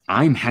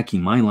I'm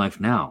hacking my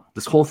life now.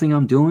 This whole thing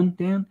I'm doing,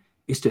 Dan,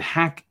 is to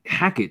hack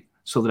it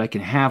so that I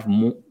can have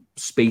more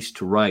space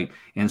to write,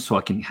 and so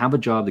I can have a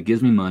job that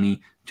gives me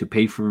money to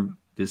pay for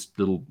this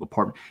little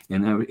apartment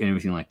and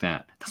everything like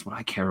that. That's what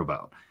I care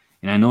about.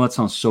 And I know that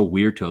sounds so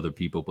weird to other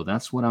people, but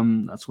that's what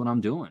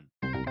I'm doing.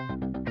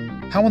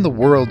 How in the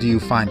world do you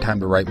find time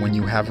to write when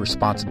you have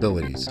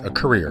responsibilities, a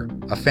career,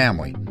 a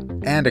family,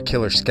 and a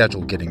killer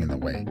schedule getting in the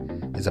way?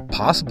 Is it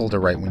possible to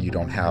write when you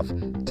don't have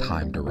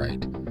time to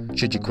write?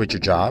 Should you quit your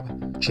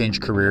job,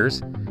 change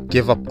careers,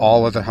 give up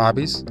all other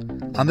hobbies?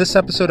 On this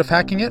episode of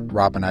Hacking It,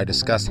 Rob and I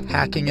discuss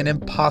hacking an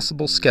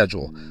impossible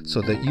schedule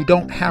so that you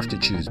don't have to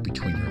choose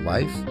between your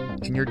life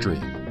and your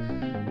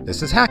dream.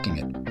 This is Hacking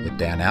It with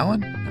Dan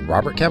Allen and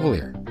Robert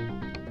Cavalier.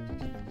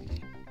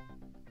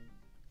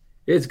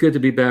 It's good to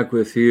be back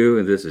with you,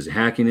 and this is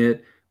Hacking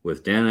It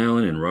with Dan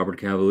Allen and Robert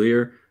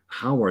Cavalier.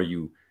 How are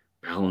you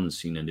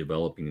balancing and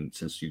developing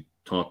since you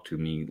talked to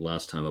me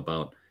last time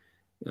about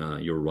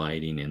your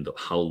writing and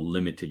how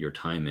limited your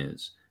time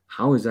is?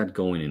 How is that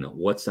going, and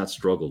what's that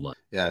struggle like?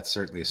 Yeah, it's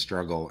certainly a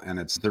struggle, and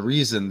it's the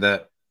reason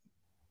that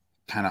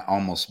kind of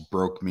almost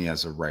broke me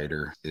as a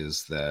writer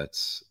is that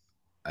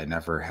I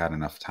never had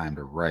enough time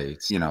to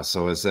write.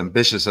 So as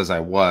ambitious as I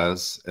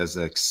was, as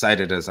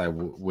excited as I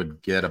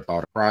would get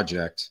about a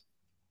project,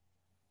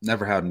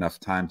 never had enough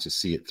time to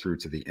see it through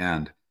to the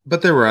end.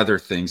 But there were other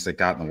things that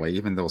got in the way,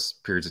 even those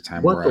periods of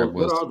time What where I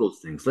was. What are those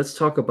things? Let's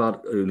talk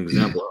about an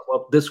example.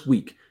 Well, this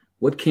week,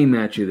 what came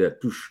at you that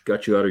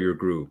got you out of your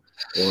groove,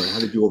 or how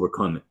did you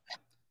overcome it?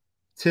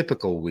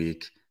 Typical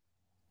week,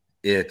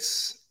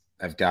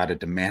 I've got a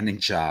demanding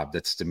job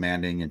that's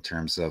demanding in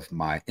terms of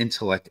my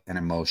intellect and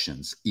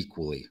emotions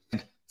equally.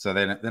 So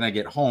then I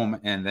get home,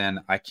 and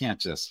then I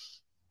can't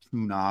just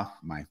tune off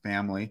my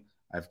family.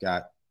 I've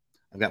got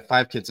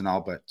 5 kids in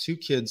all, but 2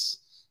 kids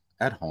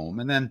at home.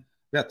 And then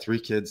I've got 3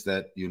 kids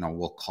that,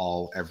 will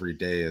call every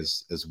day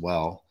as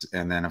well.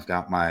 And then I've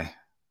got my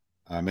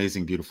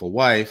amazing, beautiful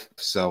wife.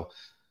 So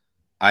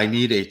I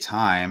need a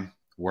time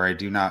where I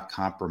do not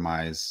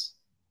compromise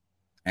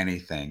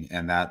anything.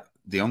 And that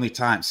the only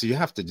time, so you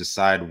have to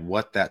decide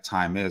what that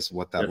time is,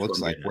 what that looks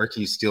like. Where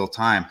can you steal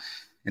time?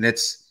 And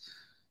it's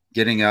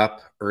getting up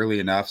early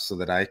enough so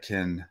that I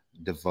can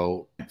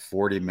devote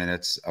 40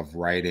 minutes of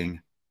writing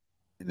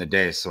in the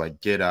day. So I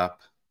get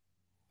up,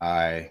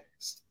 I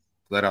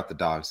let out the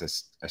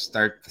dogs, I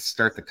start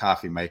the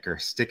coffee maker,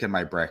 stick in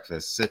my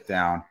breakfast, sit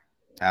down,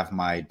 have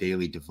my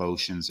daily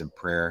devotions and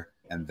prayer,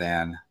 and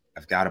then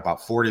I've got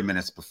about 40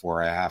 minutes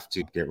before I have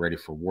to get ready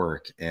for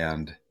work.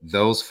 And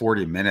those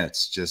 40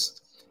 minutes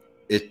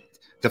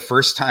the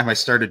first time I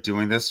started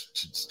doing this,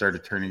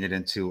 started turning it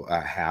into a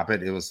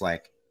habit, it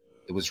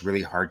was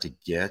really hard to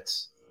get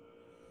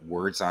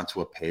words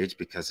onto a page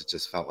because it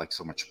just felt like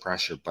so much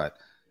pressure. But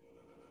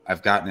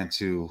I've gotten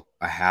into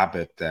a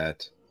habit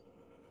that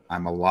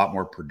I'm a lot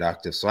more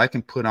productive. So I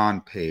can put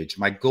on page.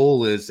 My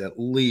goal is at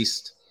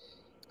least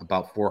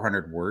about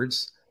 400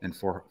 words in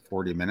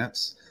 40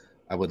 minutes.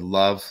 I would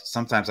love,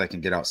 sometimes I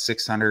can get out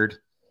 600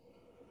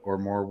 or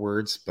more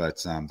words,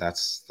 but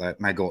that's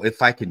my goal.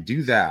 If I can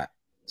do that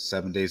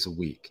 7 days a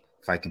week,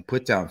 if I can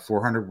put down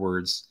 400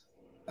 words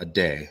a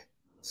day,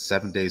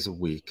 7 days a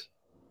week,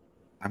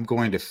 I'm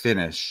going to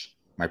finish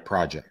my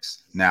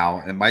projects.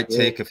 Now, it might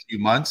take a few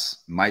months,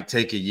 might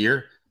take a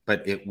year,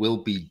 but it will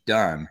be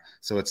done.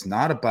 So it's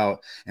not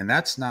about, and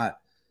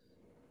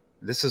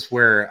this is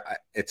where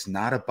it's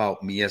not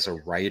about me as a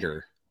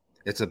writer.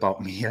 It's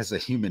about me as a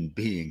human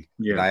being.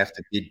 Yeah. That I have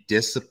to be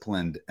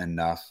disciplined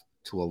enough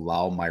to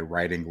allow my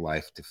writing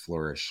life to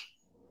flourish.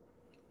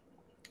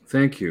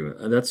 Thank you.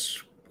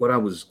 That's what I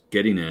was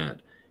getting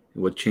at,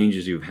 what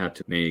changes you've had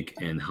to make,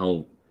 and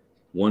how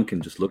one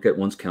can just look at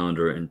one's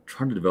calendar and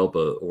try to develop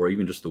or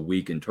even just a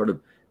week and try to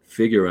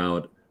figure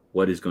out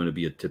what is going to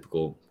be a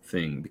typical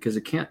thing. Because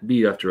it can't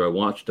be after I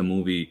watched a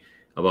movie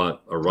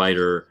about a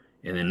writer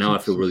and then now I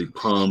feel really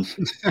pumped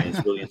and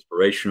it's really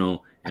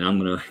inspirational and I'm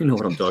going to, you know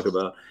what I'm talking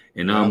about?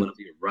 And now I'm going to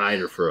be a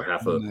writer for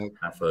half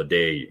a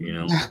day,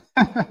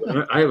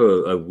 I have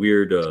a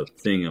weird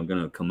thing. I'm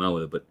going to come out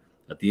with it. But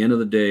at the end of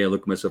the day, I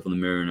look at myself in the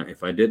mirror and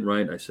if I didn't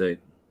write, I say,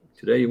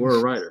 today you were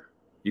a writer.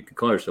 You can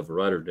call yourself a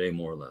writer today,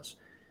 more or less.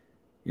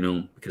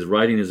 Because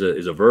writing is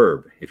a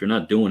verb. If you're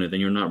not doing it, then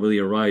you're not really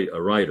a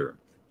writer.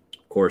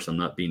 Of course, I'm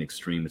not being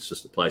extreme. It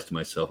just applies to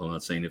myself. I'm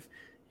not saying if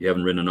you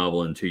haven't written a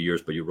novel in 2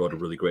 years, but you wrote a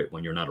really great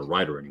one, you're not a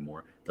writer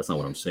anymore. That's not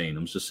what I'm saying.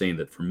 I'm just saying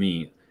that for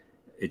me,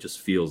 it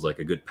just feels like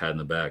a good pat in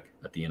the back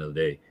at the end of the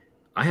day.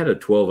 I had a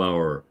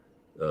 12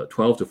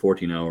 to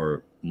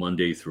 14-hour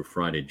Monday through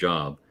Friday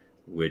job,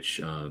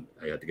 which I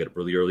had to get up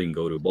really early and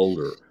go to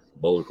Boulder,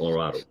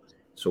 Colorado.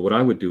 So what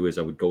I would do is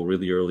I would go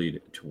really early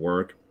to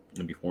work,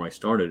 and before I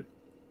started,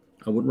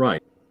 I would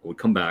write. I would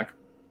come back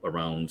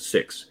around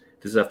 6.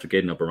 This is after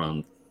getting up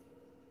around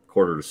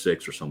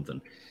 5:45 or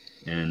something.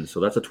 And so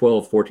that's a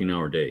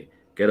 14-hour day.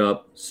 Get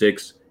up,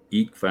 6,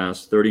 eat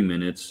fast, 30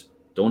 minutes.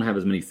 Don't have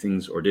as many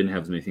things or didn't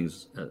have as many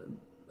things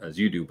as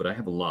you do, but I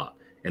have a lot.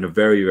 And a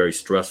very, very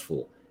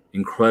stressful,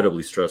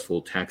 incredibly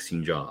stressful,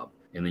 taxing job.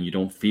 And then you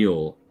don't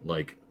feel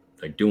like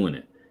like doing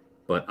it,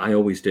 but I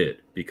always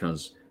did,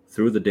 because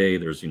through the day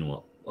there's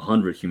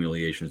 100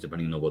 humiliations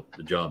depending on what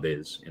the job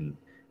is, and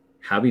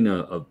having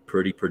a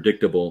pretty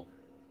predictable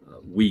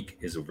week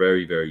is a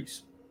very, very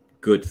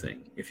good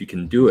thing. If you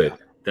can do Yeah. it,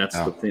 that's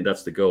the Oh, thing,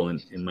 that's the goal.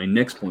 And my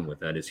next point with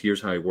that is,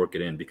 here's how I work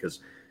it in, because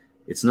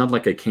it's not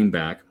like I came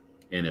back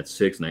and at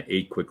 6 and I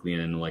ate quickly,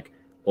 and like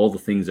all the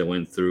things I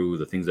went through,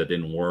 the things that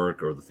didn't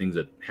work or the things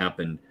that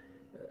happened,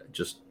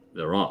 just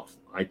they're off.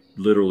 I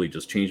literally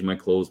just changed my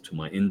clothes to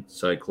my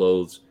inside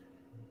clothes,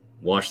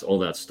 washed all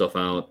that stuff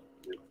out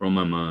from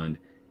my mind,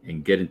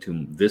 and get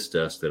into this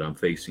desk that I'm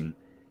facing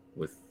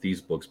with these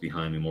books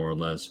behind me, more or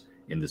less,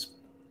 in this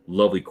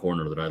lovely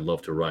corner that I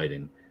love to write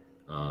in.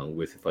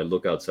 With, if I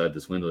look outside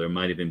this window, there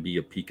might even be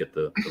a peek at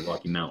the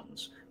Rocky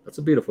Mountains. That's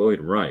a beautiful way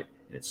to write,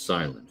 and it's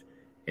silent.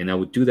 And I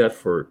would do that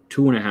for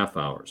 2.5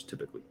 hours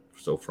typically.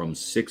 So from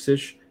 6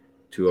 ish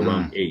to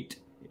around mm, 8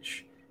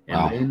 ish. And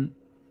wow. then,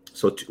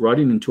 so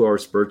writing in 2 hour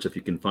spurts, if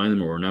you can find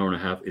them, or an hour and a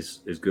half,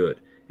 is good.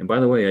 And by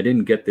the way, I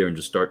didn't get there and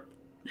just start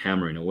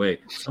hammering away.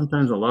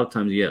 Sometimes, a lot of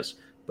times, yes,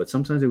 but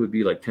sometimes it would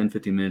be like 10,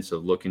 15 minutes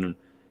of looking,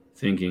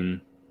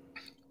 thinking,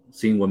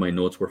 seeing what my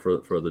notes were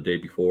for the day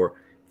before,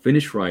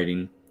 finish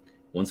writing.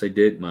 Once I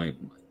did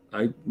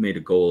I made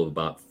a goal of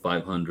about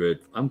 500.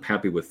 I'm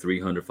happy with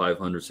 300,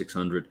 500,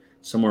 600,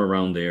 somewhere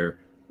around there,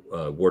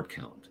 word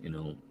count. I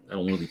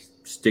don't really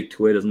stick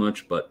to it as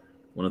much, but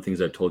one of the things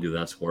I've told you,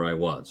 that's where I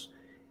was.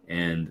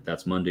 And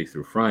that's Monday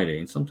through Friday,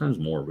 and sometimes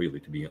more,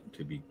 really, to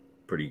be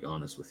pretty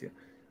honest with you,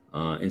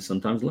 and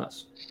sometimes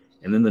less.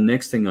 And then the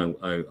next thing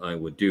I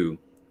would do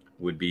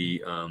would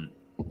be,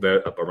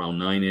 up around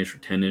 9 ish or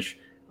 10 ish.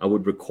 I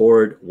would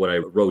record what I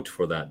wrote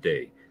for that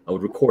day. I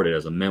would record it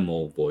as a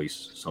memo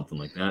voice, something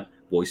like that,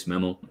 voice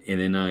memo. And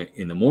then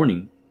in the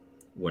morning,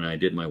 when I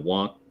did my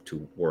walk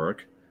to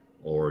work,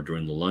 or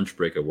during the lunch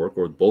break at work,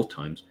 or both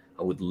times,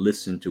 I would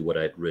listen to what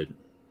I'd written.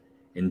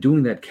 And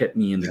doing that kept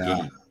me in the Yeah.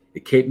 game.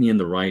 It kept me in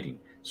the writing.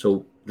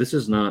 So this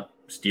is not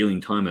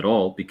stealing time at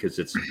all, because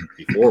it's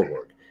before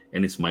work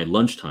and it's my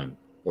lunchtime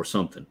or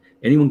something.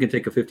 Anyone can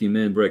take a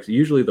 15-minute break.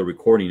 Usually the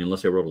recording,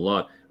 unless I wrote a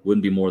lot,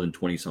 wouldn't be more than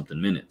 20 something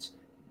minutes.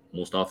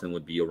 Most often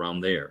would be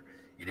around there.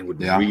 And it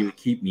would Yeah. really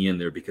keep me in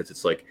there, because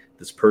it's like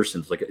this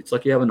person's like, it's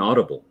like you have an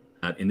audible.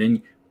 And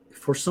then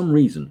for some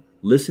reason,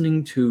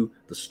 listening to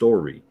the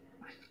story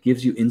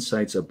gives you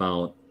insights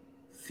about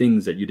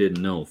things that you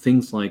didn't know.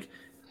 Things like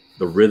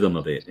the rhythm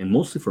of it, and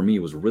mostly for me,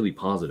 it was really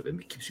positive.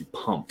 It keeps you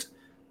pumped,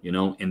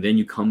 And then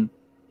you come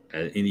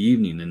in the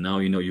evening, and now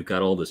you've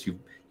got all this. You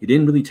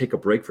didn't really take a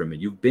break from it.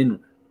 You've been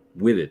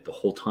with it the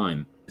whole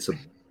time. It's a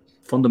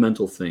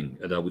fundamental thing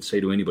that I would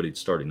say to anybody that's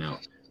starting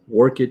out.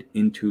 Work it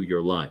into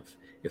your life.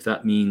 If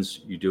that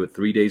means you do it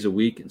 3 days a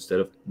week, instead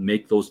of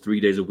make those 3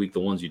 days a week the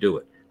ones you do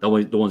it, that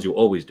way the ones you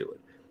always do it.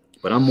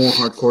 But I'm more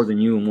hardcore than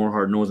you, and more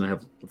hard nosed, and I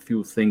have a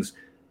few things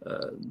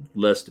uh,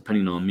 less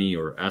depending on me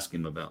or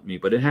asking about me.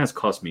 But it has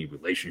cost me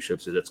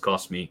relationships. It's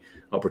cost me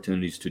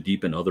opportunities to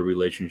deepen other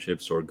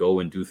relationships or go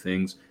and do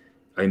things.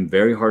 I'm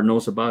very hard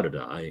nosed about it.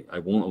 I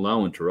won't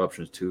allow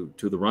interruptions to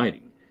the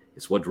writing.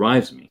 It's what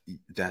drives me.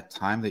 That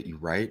time that you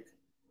write,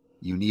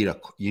 you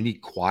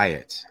need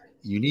quiet.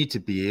 You need to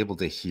be able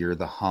to hear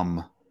the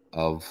hum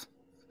of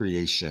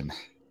creation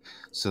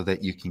so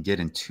that you can get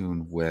in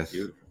tune with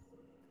Beautiful.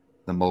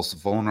 the most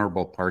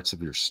vulnerable parts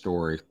of your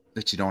story,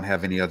 that you don't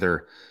have any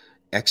other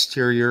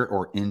exterior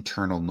or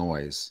internal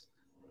noise.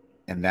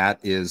 And that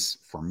is,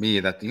 for me,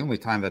 that the only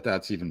time that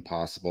that's even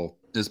possible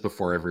is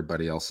before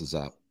everybody else is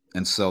up.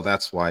 And so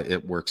that's why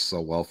it works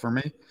so well for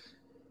me.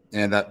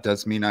 And that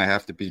does mean I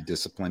have to be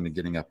disciplined in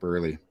getting up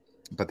early.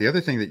 But the other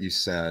thing that you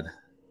said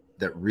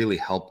that really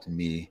helped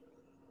me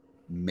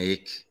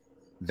make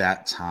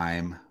that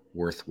time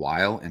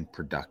worthwhile and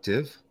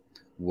productive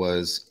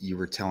was, you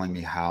were telling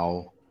me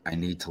how I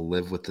need to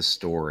live with the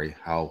story,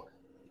 how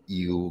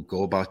you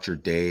go about your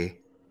day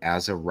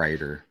as a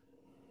writer,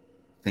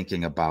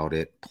 thinking about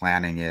it,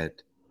 planning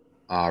it,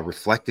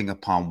 reflecting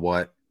upon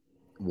what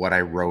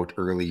I wrote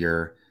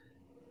earlier,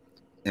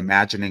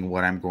 imagining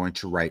what I'm going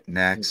to write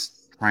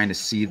next, trying to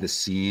see the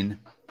scene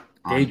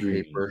on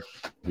Daydreaming. paper.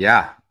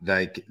 Yeah,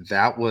 like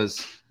that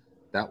was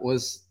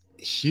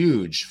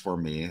huge for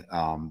me.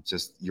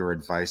 Just your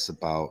advice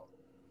about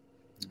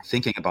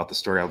thinking about the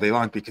story all day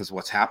long, because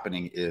what's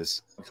happening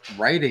is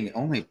writing,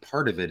 only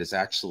part of it is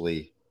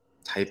actually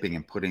typing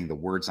and putting the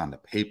words on the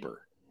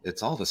paper.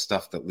 It's all the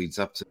stuff that leads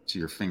up to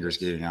your fingers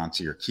getting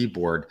onto your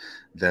keyboard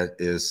that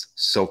is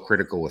so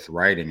critical with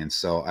writing. And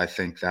so I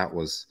think that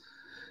was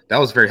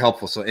very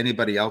helpful. So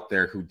anybody out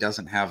there who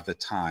doesn't have the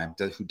time,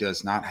 who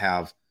does not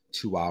have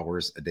 2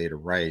 hours a day to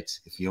write,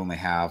 if you only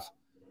have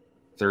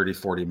 30,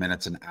 40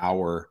 minutes, an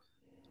hour,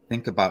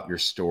 think about your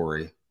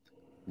story,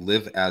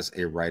 live as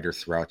a writer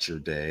throughout your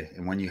day.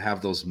 And when you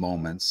have those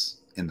moments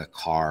in the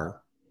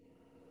car,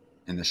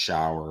 in the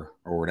shower,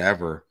 or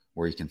whatever,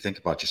 where you can think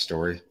about your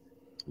story,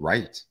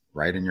 write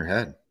in your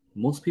head.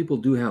 Most people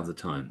do have the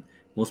time.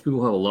 Most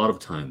people have a lot of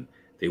time.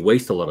 They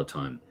waste a lot of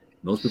time.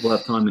 Most people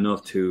have time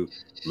enough to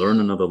learn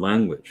another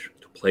language,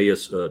 to play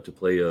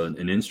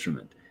an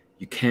instrument.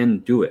 You can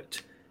do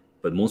it.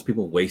 but most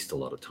people waste a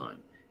lot of time.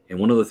 And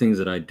one of the things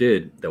that I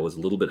did that was a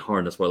little bit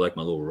hard, that's why I like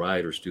my little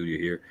writer studio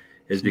here,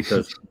 is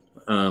because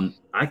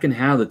I can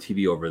have the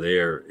TV over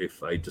there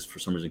if I just for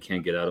some reason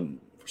can't get out of.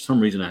 For some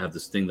reason, I have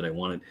this thing that I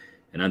wanted,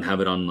 and I'd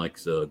have it on like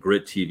the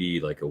grid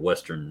TV, like a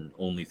Western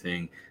only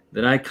thing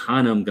that I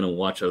kind of am gonna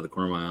watch out of the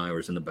corner of my eye, or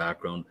it's in the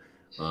background,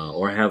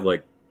 or I have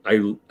like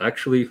I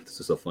actually this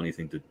is a funny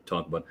thing to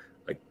talk about.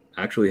 I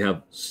actually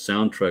have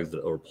soundtracks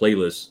or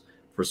playlists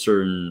for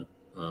certain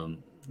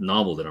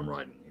novel that I'm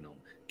writing.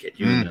 Get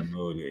you in that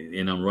mode,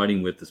 and I'm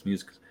writing with this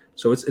music.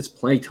 So it's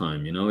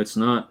playtime. It's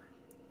not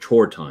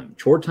chore time.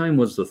 Chore time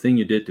was the thing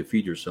you did to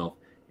feed yourself,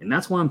 and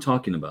that's why I'm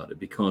talking about it.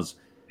 Because,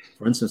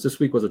 for instance, this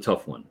week was a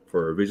tough one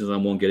for reasons I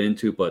won't get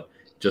into, but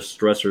just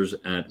stressors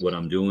at what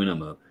I'm doing.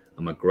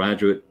 I'm a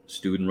graduate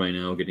student right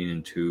now, getting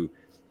into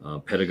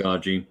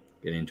pedagogy,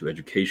 getting into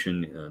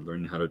education,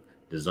 learning how to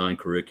design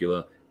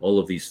curricula, all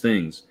of these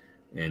things,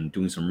 and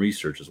doing some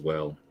research as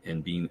well,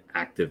 and being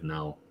active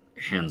now,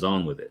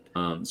 hands-on with it.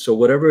 So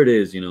whatever it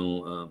is,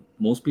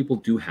 most people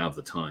do have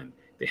the time.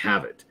 They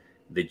have it.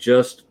 They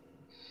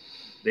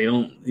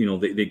don't,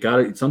 they got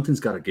it. Something's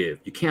got to give.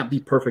 You can't be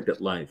perfect at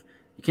life.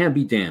 You can't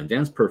be Dan.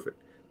 Dan's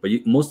perfect. But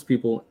most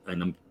people,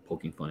 and I'm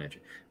poking fun at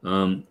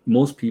you,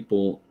 most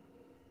people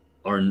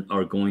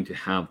are going to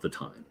have the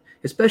time,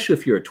 especially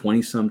if you're a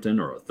 20-something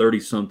or a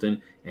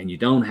 30-something and you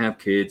don't have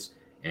kids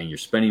and you're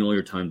spending all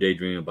your time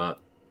daydreaming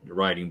about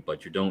writing,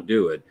 but you don't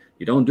do it.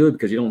 You don't do it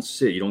because you don't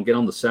sit. You don't get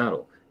on the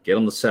saddle. Get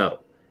on the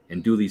saddle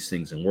and do these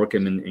things and work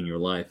them in your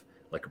life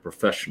like a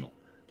professional,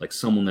 like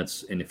someone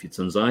and if it's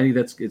anxiety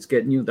it's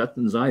getting you, that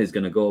anxiety is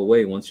going to go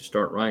away once you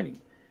start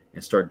writing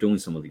and start doing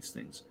some of these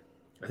things.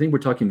 I think we're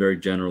talking very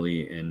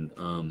generally, and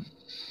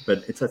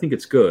but I think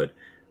it's good.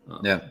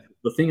 Yeah.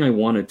 The thing I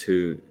wanted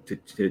to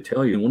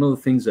tell you, and one of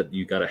the things that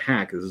you got to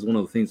hack, this is one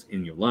of the things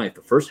in your life.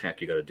 The first hack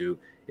you got to do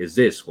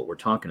is what we're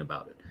talking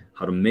about it,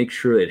 how to make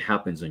sure it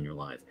happens in your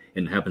life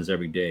and it happens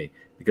every day,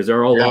 because there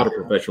are a lot of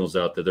professionals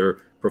out there. They're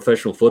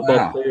professional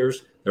football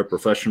players. They're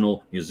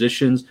professional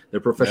musicians. They're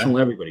professional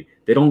everybody.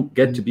 They don't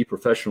get to be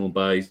professional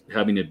by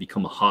having it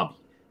become a hobby.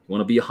 You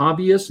want to be a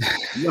hobbyist?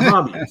 Be a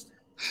hobbyist.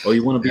 Or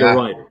you want to be a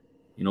writer?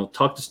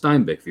 Talk to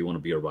Steinbeck if you want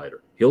to be a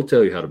writer. He'll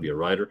tell you how to be a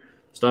writer.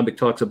 Steinbeck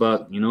talks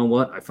about,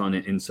 what? I found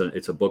it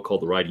it's a book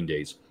called The Writing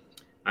Days.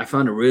 I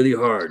found it really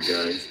hard,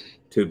 guys,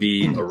 to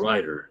be a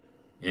writer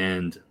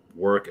and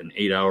work an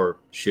 8-hour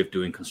shift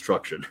doing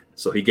construction.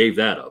 So he gave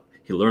that up.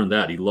 He learned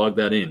that. He logged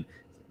that in.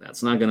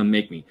 That's not going to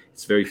make me.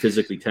 It's very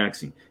physically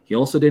taxing. He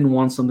also didn't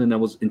want something that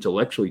was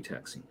intellectually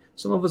taxing.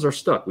 Some of us are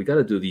stuck. We got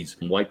to do these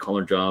white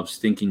collar jobs,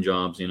 thinking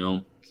jobs,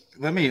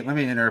 Let me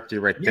interrupt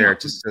you right there,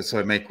 just so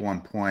I make one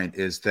point,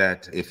 is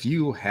that if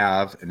you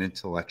have an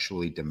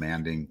intellectually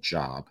demanding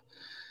job,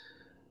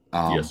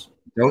 yes,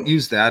 don't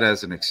use that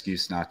as an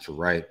excuse not to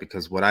write,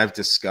 because what I've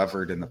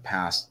discovered in the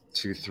past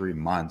 2-3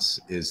 months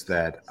is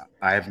that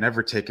I have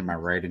never taken my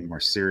writing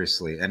more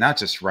seriously, and not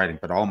just writing,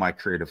 but all my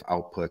creative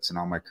outputs and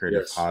all my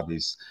creative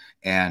hobbies.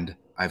 And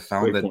I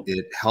found that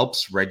it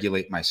helps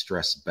regulate my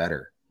stress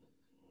better.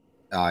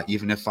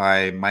 Even if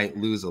I might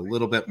lose a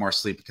little bit more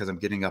sleep because I'm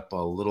getting up a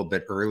little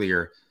bit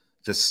earlier,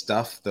 the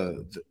stuff,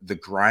 the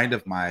grind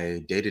of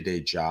my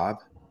day-to-day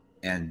job,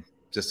 and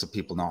just so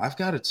people know, I've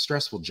got a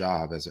stressful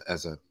job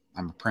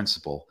I'm a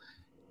principal,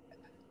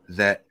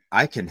 that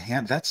I can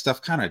that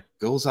stuff kind of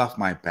goes off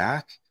my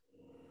back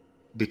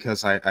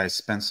because I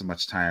spend so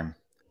much time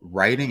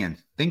writing and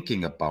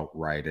thinking about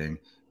writing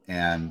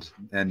and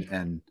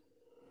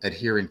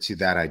adhering to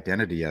that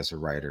identity as a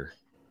writer.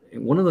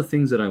 One of the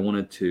things that I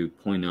wanted to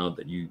point out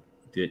that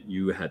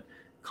you had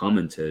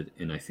commented,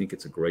 and I think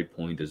it's a great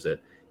point, is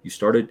that you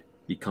started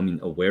becoming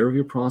aware of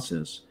your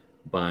process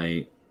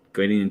by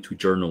getting into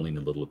journaling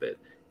a little bit,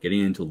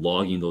 getting into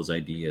logging those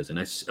ideas. And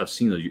I've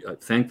seen that.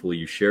 Thankfully,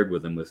 you shared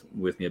with them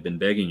with me. I've been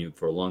begging you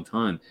for a long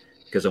time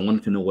because I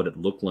wanted to know what it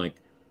looked like,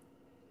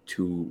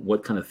 to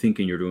what kind of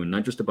thinking you're doing,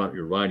 not just about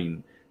your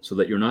writing, so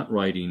that you're not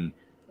writing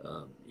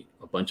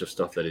a bunch of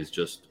stuff that is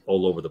just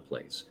all over the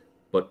place.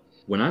 But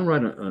when I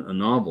write a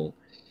novel,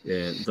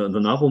 the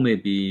novel may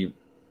be,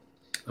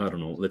 I don't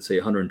know, let's say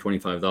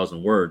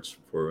 125,000 words,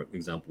 for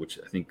example, which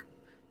I think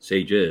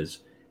Sage is,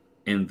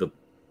 and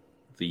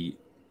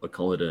I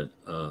call it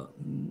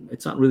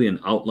it's not really an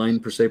outline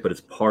per se, but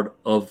it's part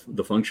of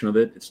the function of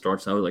it. It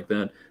starts out like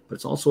that, but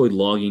it's also a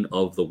logging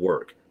of the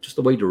work, just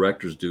the way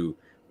directors do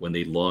when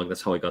they log.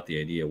 That's how I got the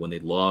idea. When they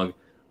log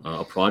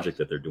a project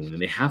that they're doing,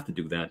 and they have to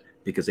do that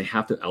because they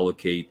have to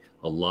allocate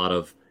a lot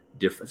of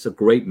different. It's a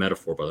great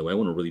metaphor, by the way. I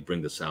want to really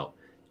bring this out.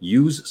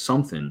 Use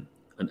something,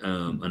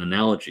 an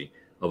analogy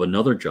of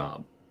another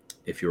job.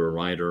 If you're a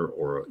writer,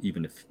 or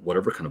even if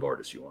whatever kind of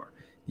artist you are,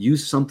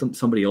 use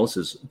somebody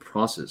else's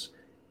process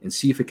and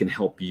see if it can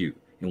help you.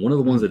 And one of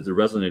the ones that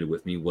resonated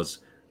with me was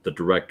the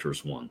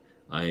director's one.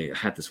 I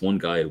had this one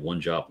guy at one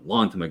job a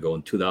long time ago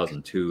in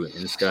 2002, and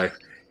this guy,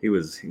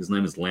 his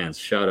name is Lance.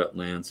 Shout out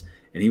Lance.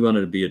 And he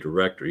wanted to be a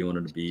director. He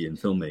wanted to be in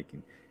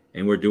filmmaking.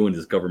 And we're doing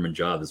this government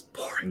job, this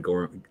boring,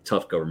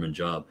 tough government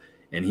job.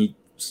 And he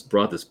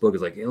brought this book.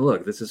 It's like, hey,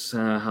 look, this is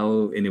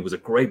how, and it was a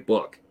great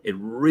book. It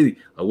really,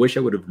 I wish I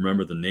would have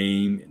remembered the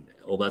name and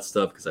all that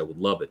stuff because I would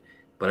love it.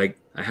 But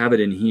I have it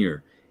in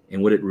here.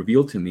 And what it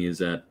revealed to me is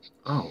that,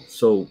 oh,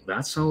 so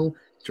that's how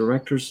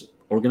directors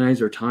organize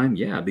their time?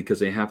 Yeah, because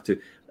they have to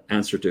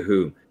answer to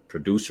who?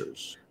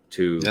 Producers,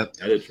 to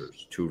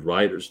editors, to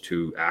writers,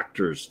 to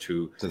actors,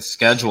 to the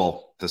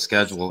schedule. The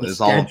schedule is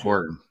all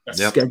important. The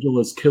schedule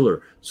is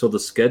killer. So the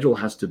schedule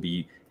has to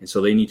be, and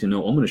so they need to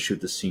know, I'm going to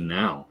shoot this scene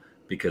now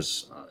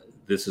because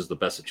this is the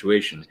best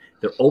situation.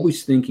 They're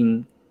always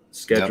thinking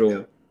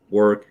schedule,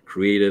 work,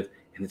 creative,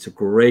 and it's a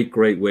great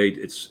way.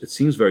 It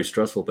seems very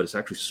stressful, but it's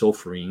actually so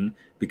freeing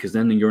because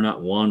then you're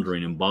not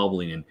wandering and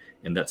bobbling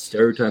and that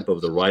stereotype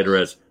of the writer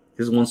as,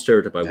 this is one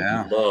stereotype I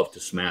would love to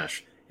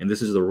smash. And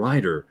this is the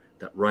writer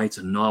that writes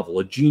a novel,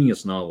 a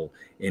genius novel,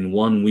 in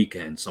one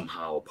weekend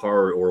somehow, a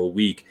part or a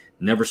week,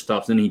 never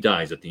stops. Then he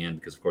dies at the end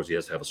because, of course, he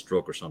has to have a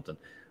stroke or something.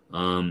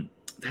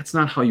 That's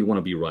not how you want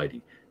to be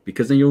writing,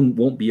 because then you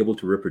won't be able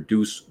to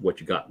reproduce what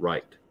you got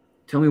right.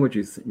 Tell me what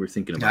you were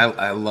thinking about.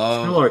 I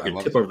love. It's kind of like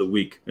your tip of the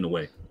week in a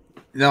way.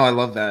 No, I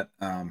love that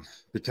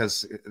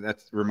because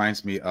that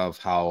reminds me of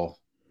how,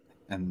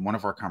 in one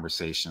of our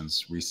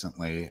conversations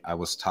recently, I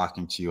was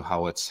talking to you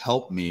how it's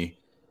helped me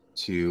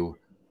to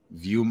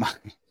view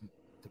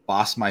to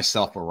boss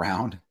myself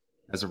around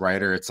as a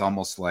writer. It's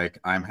almost like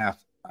I'm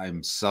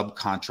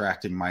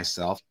subcontracting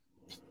myself.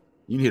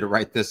 You need to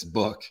write this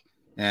book,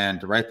 and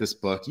to write this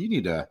book, you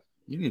need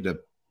to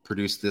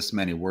produce this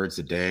many words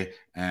a day,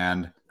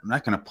 and I'm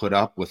not going to put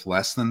up with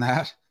less than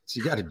that. So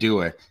you got to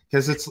do it,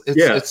 because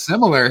it's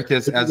similar,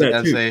 because as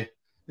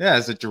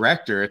a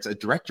director, a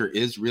director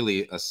is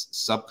really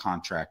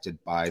subcontracted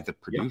by the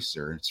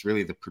producer. It's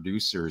really the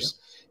producer's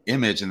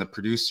image, and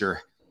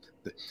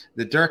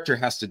the director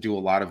has to do a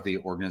lot of the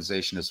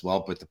organization as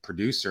well, but the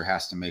producer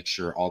has to make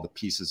sure all the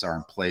pieces are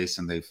in place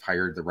and they've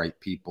hired the right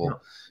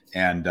people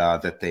and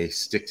that they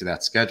stick to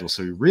that schedule.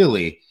 So you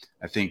really,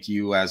 I think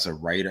you as a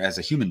writer, as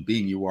a human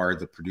being, you are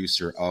the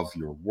producer of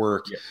your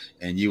work,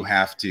 and you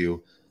have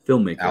to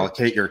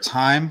allocate your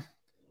time.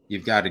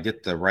 You've got to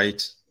get the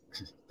right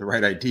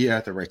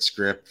idea, the right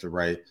script, the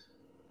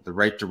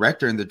right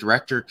director, and the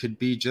director could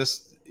be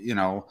just,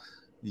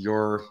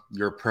 your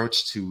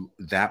approach to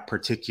that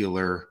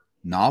particular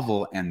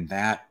novel and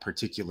that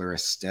particular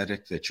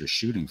aesthetic that you're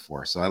shooting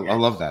for. So I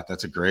love that.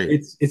 That's a great.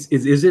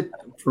 Is it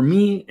for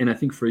me, and I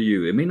think for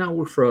you, it may not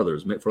work for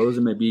others. For others,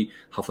 it may be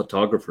how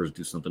photographers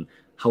do something,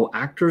 how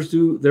actors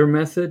do their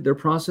method, their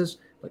process.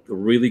 Like the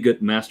really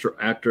good master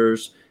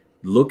actors,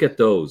 look at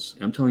those.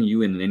 I'm telling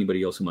you, and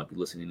anybody else who might be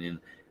listening in,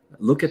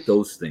 look at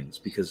those things,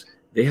 because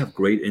they have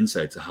great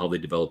insights of how they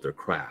develop their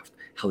craft,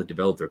 how they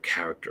develop their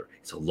character.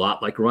 It's a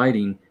lot like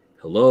writing.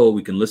 Hello,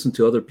 we can listen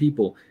to other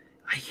people.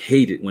 I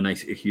hate it when I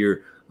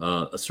hear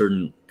a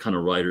certain kind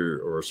of writer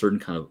or a certain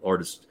kind of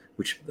artist,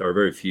 which are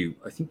very few.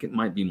 I think it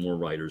might be more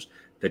writers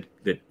that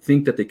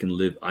think that they can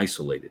live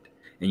isolated.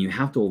 And you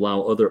have to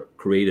allow other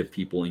creative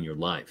people in your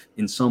life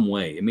in some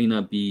way. It may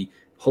not be,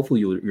 hopefully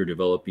you're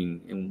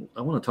developing, and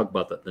I want to talk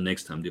about that the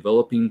next time,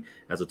 developing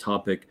as a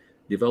topic,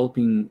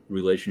 developing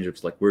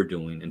relationships like we're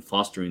doing and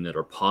fostering that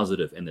are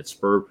positive and that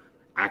spur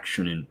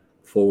action and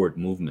forward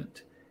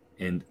movement.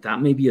 And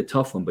that may be a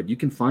tough one, but you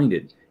can find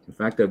it. In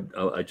fact,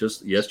 I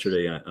just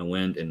yesterday I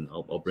went, and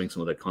I'll bring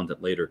some of that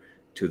content later,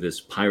 to this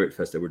Pirate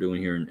Fest that we're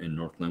doing here in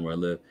Northland where I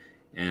live,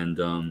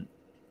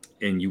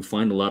 and you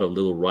find a lot of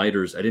little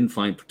writers. I didn't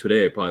find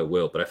today, I probably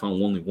will, but I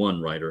found only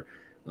one writer,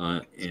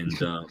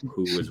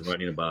 who was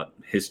writing about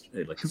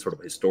like sort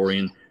of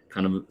historian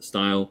kind of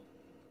style,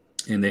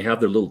 and they have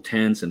their little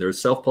tents and they're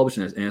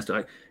self-publishing. And asked,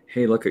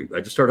 hey, look, I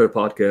just started a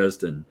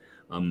podcast and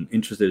I'm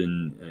interested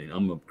in.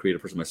 I'm a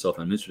creative person myself.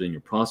 I'm interested in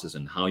your process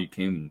and how you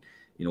came.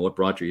 What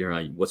brought you here?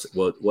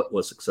 What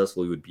was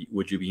successful?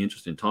 Would you be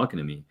interested in talking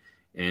to me?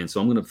 And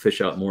so I'm going to fish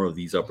out more of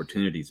these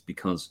opportunities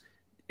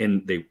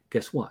and they,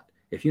 guess what?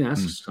 If you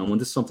ask someone,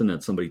 this is something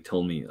that somebody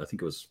told me, I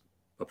think it was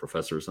a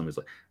professor or somebody's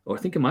like, oh, I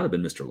think it might've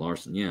been Mr.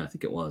 Larson. Yeah, I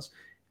think it was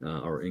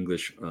our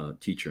English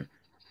teacher.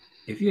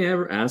 If you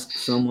ever ask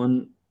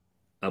someone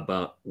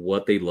about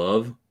what they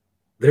love,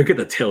 they're going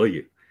to tell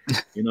you,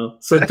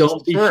 so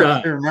don't be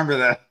shy. I remember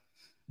that.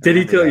 Did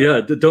he tell you?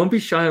 Yeah, don't be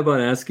shy about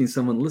asking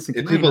someone. Listen,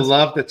 if people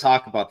love to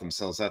talk about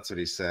themselves, that's what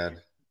he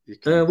said.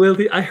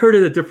 I heard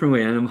it a different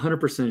way, and I'm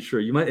 100% sure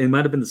it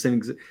might have been the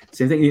same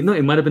thing.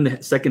 It might have been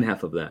the second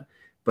half of that.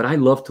 But I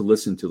love to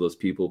listen to those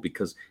people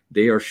because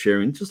they are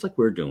sharing, just like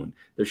we're doing.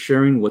 They're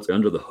sharing what's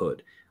under the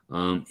hood,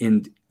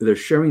 and they're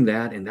sharing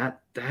that, and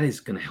that is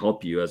going to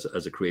help you as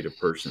a creative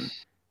person.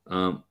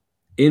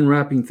 In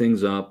wrapping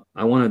things up,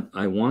 I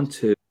want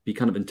to be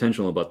kind of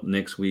intentional about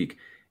next week.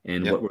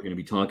 And what we're going to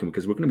be talking,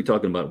 because we're going to be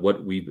talking about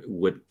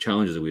what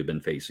challenges we've been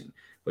facing,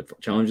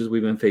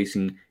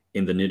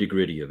 in the nitty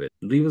gritty of it.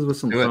 Leave us with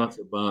some thoughts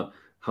about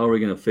how we're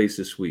going to face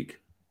this week.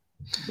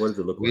 What does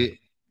it look like?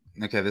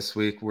 Okay, this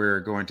week we're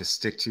going to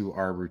stick to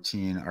our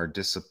routine, our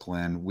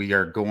discipline. We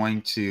are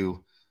going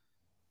to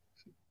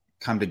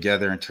come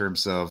together in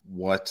terms of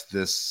what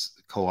this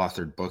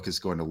co-authored book is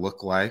going to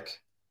look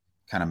like,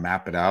 kind of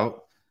map it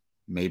out.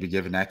 maybe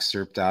give an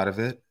excerpt out of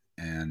it.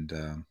 And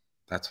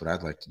that's what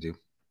I'd like to do.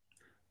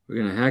 We're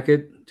going to hack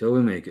it until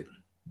we make it.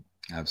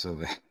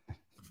 Absolutely.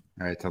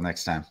 All right. Till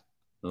next time.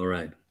 All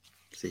right.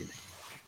 See you.